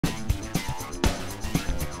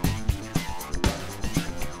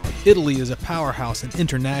Italy is a powerhouse in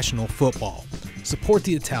international football. Support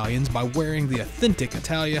the Italians by wearing the authentic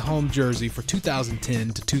Italia home jersey for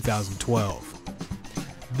 2010 to 2012.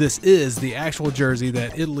 This is the actual jersey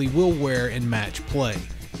that Italy will wear in match play.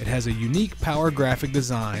 It has a unique power graphic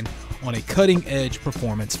design on a cutting-edge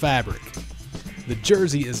performance fabric. The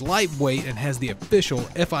jersey is lightweight and has the official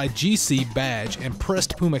FIGC badge and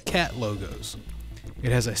pressed PUMA cat logos.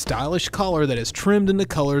 It has a stylish collar that is trimmed in the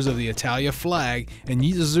colors of the Italia flag, and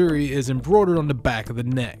azzurri is embroidered on the back of the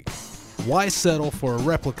neck. Why settle for a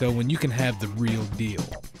replica when you can have the real deal?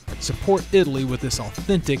 Support Italy with this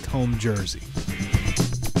authentic home jersey.